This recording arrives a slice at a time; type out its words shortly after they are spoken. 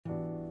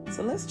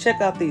So let's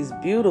check out these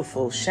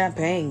beautiful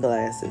champagne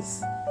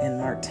glasses and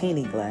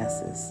martini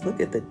glasses.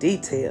 Look at the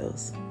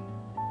details.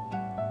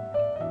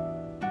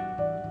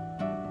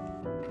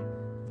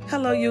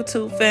 Hello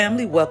YouTube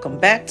family, welcome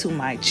back to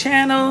my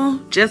channel,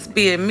 Just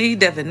Being Me,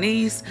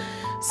 Devanice.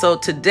 So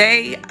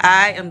today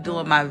I am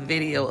doing my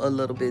video a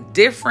little bit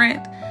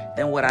different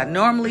than what I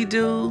normally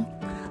do.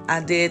 I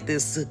did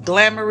this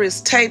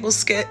glamorous table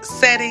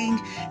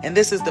setting, and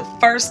this is the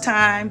first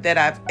time that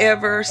I've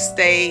ever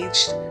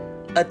staged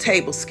a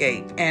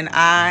tablescape, and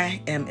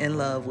I am in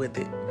love with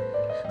it.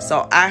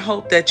 So I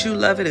hope that you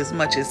love it as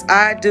much as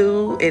I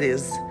do. It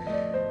is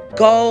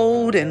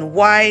gold and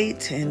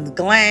white and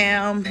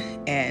glam,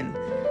 and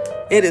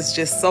it is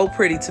just so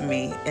pretty to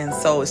me. And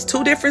so it's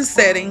two different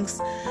settings.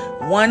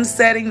 One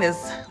setting is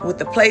with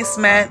the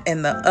placemat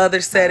and the other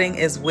setting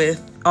is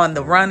on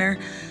the runner.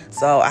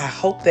 So I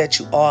hope that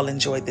you all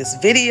enjoyed this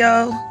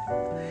video,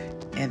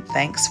 and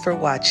thanks for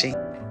watching.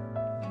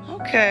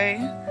 Okay,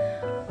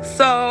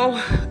 so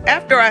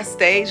after I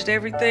staged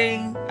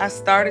everything, I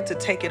started to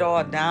take it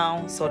all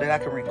down so that I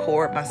can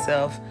record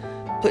myself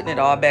putting it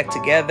all back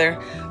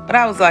together. But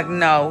I was like,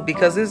 no,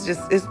 because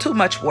it's too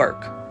much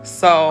work.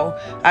 So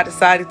I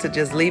decided to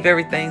just leave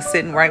everything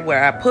sitting right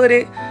where I put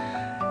it.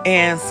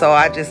 And so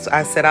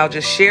I said I'll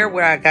just share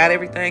where I got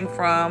everything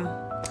from.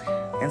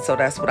 And so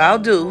that's what I'll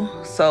do.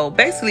 So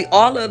basically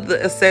all of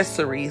the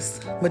accessories,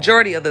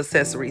 majority of the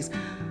accessories,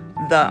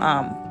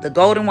 the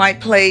golden white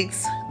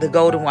plates, the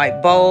golden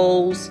white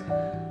bowls,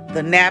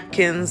 the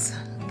napkins,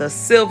 the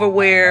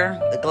silverware,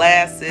 the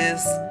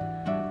glasses,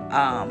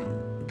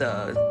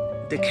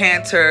 the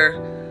decanter,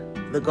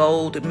 the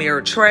gold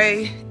mirror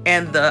tray,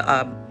 and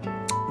the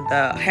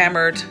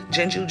hammered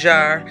ginger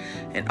jar,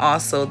 and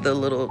also the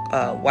little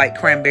white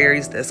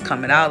cranberries that's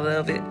coming out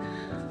of it,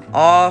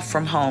 all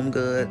from Home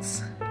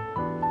Goods.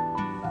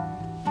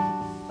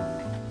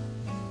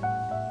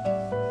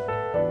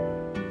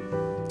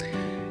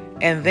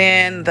 And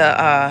then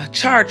the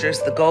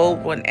chargers, the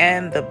gold one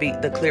and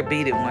the clear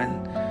beaded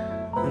one.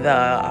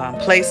 The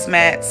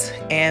placemats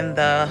and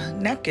the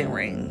napkin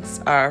rings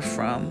are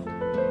from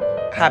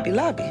Hobby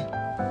Lobby.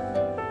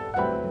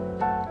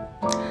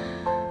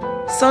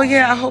 So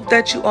yeah, I hope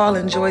that you all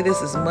enjoy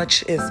this as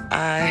much as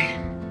I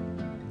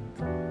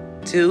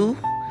do.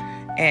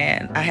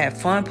 And I had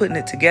fun putting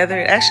it together.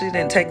 It actually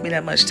didn't take me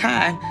that much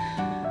time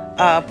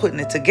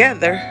putting it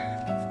together.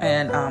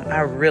 And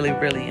I really,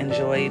 really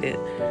enjoyed it.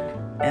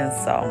 And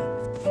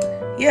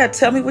so, yeah,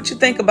 tell me what you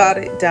think about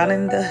it down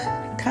in the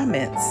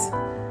comments.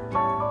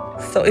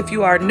 So if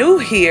you are new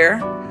here,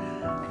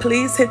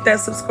 please hit that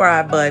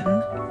subscribe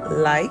button,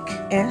 like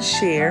and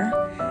share.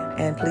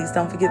 And please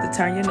don't forget to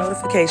turn your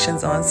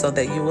notifications on so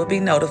that you will be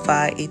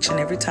notified each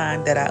and every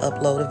time that I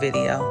upload a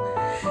video.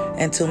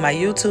 And to my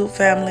YouTube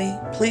family,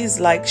 please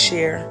like,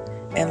 share,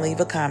 and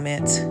leave a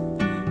comment.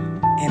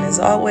 And as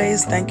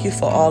always, thank you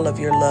for all of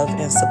your love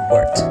and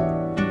support.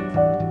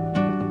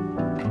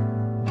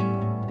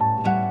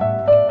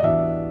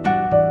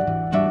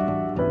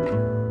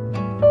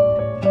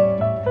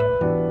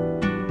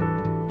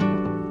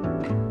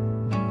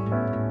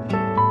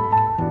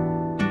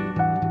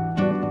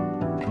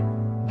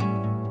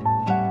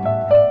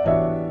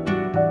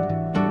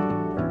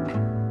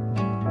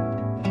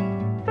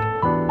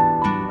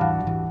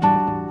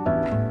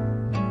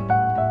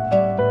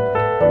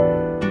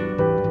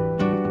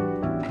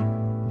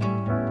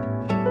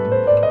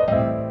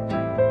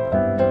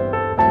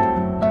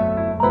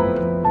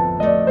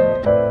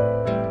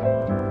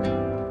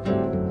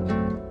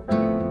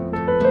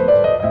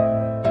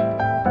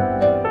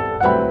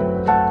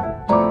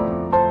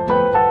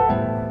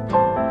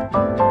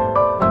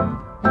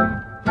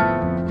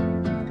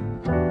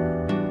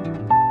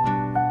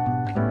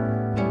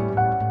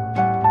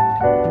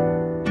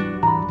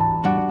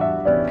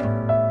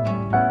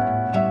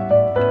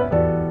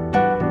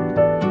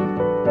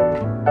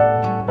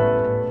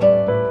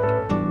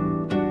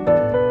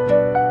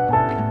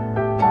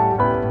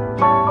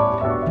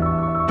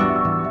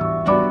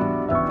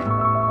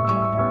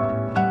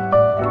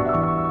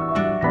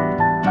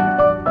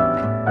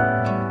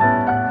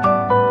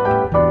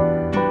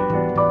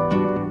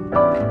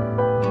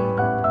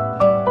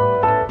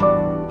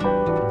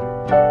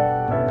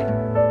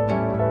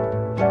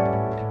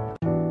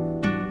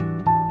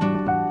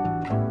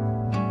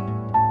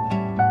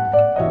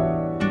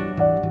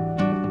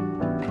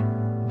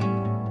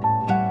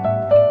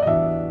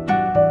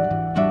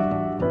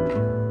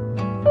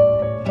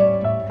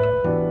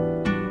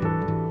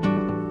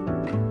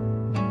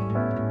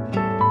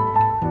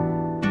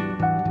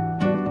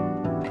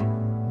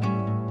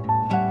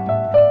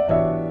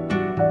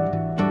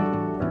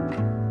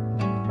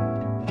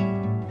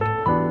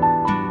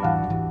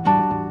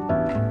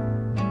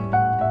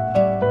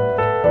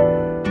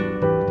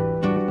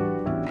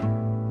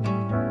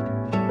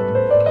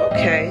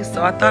 Okay,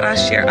 so I thought I'd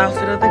share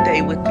outfit of the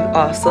day with you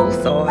also.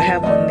 So I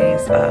have on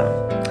these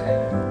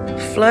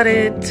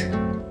flooded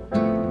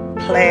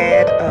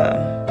plaid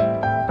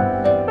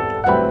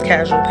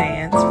casual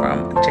pants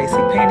from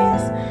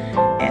JCPenney's,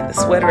 and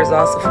The sweater is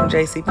also from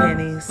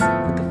JCPenney's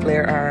with the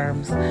flare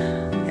arms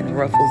and the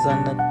ruffles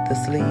on the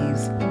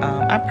sleeves.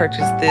 I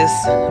purchased this.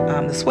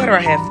 The sweater I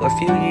had for a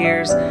few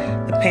years.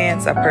 The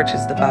pants I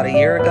purchased about a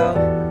year ago.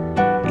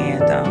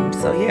 And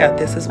so yeah,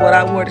 this is what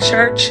I wore to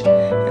church.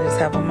 I just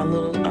have on my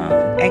little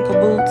ankle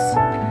boots.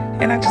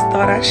 And I just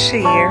thought I'd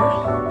share.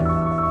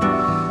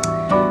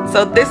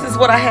 So this is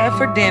what I had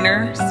for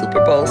dinner,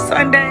 Super Bowl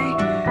Sunday.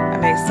 I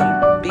made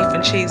some beef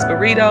and cheese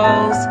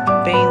burritos,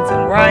 beans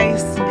and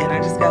rice, and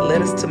I just got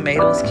lettuce,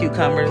 tomatoes,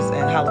 cucumbers,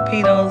 and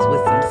jalapenos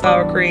with some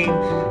sour cream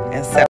and